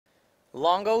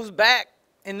Longo's back.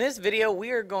 In this video,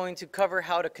 we are going to cover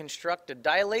how to construct a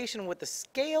dilation with a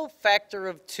scale factor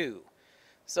of 2.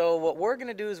 So what we're going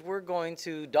to do is we're going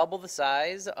to double the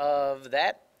size of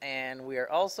that, and we are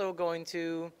also going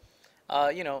to,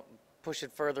 push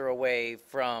it further away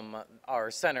from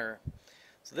our center.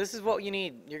 So this is what you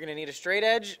need. You're going to need a straight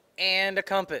edge and a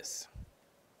compass.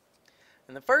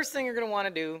 And the first thing you're going to want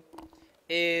to do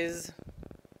is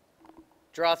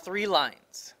draw 3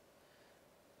 lines.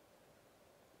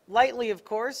 Lightly, of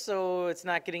course, so it's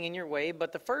not getting in your way,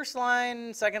 but the first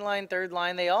line, second line, third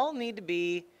line, they all need to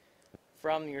be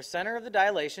from your center of the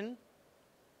dilation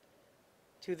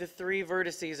to the 3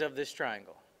 vertices of this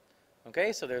triangle.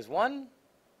 Okay, so there's 1,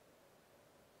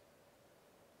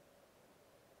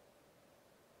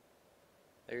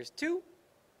 there's 2,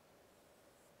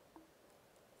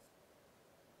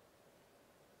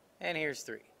 and here's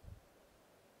 3.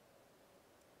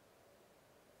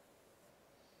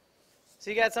 So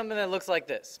you got something that looks like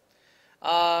this.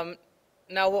 Now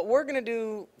what we're going to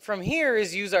do from here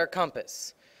is use our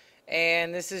compass.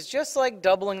 And this is just like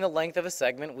doubling the length of a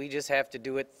segment. We just have to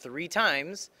do it 3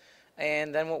 times.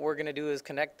 And then what we're going to do is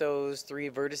connect those 3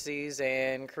 vertices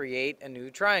and create a new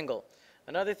triangle.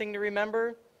 Another thing to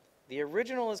remember, the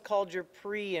original is called your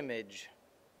pre-image.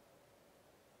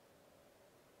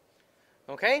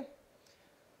 Okay?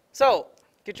 So,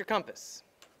 get your compass.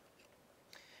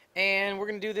 And we're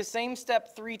going to do the same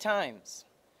step 3 times.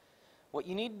 What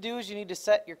you need to do is you need to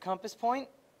set your compass point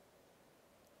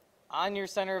on your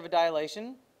center of a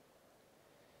dilation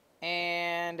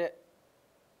and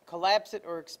collapse it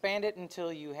or expand it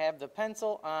until you have the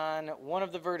pencil on one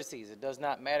of the vertices. It does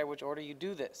not matter which order you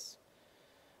do this.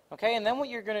 Okay, and then what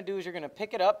you're going to do is you're going to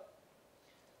pick it up,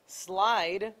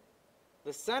 slide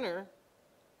the center.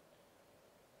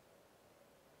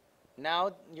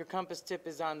 Now your compass tip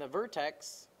is on the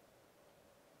vertex,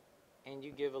 and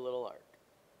you give a little arc.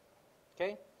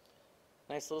 Okay?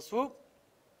 Nice little swoop.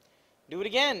 Do it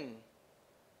again.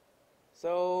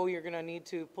 So you're going to need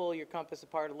to pull your compass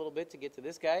apart a little bit to get to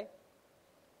this guy.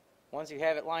 Once you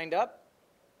have it lined up,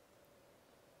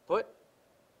 put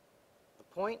the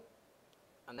point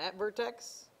on that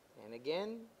vertex, and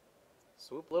again,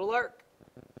 swoop, little arc.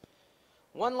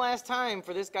 One last time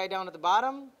for this guy down at the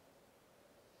bottom.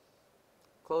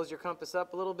 Close your compass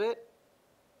up a little bit.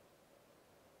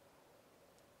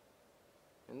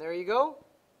 And there you go.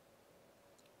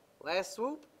 Last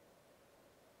swoop.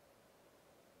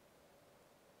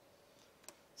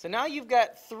 So now you've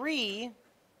got 3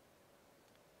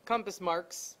 compass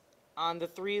marks on the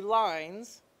 3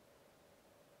 lines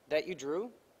that you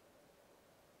drew.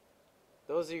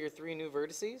 Those are your 3 new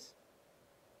vertices.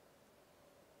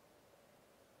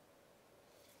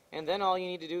 And then all you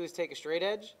need to do is take a straight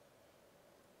edge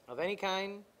of any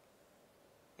kind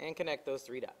and connect those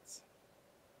 3 dots.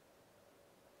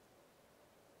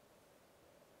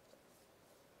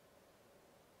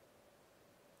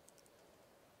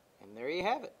 And there you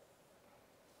have it.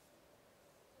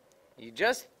 You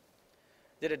just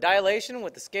did a dilation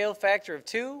with the scale factor of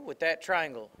 2 with that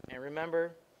triangle. And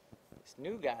remember, this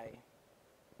new guy,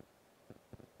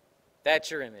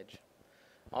 that's your image.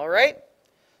 All right?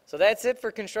 So that's it for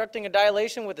constructing a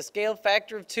dilation with a scale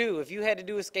factor of 2. If you had to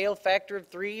do a scale factor of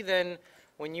 3, then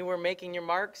when you were making your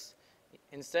marks,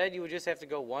 instead you would just have to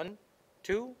go 1,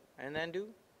 2, and then do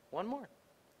 1 more.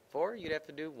 4, you'd have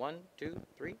to do 1, 2,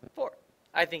 3, 4.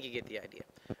 I think you get the idea.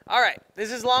 All right,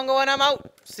 this is Longo, and I'm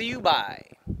out. See you, bye.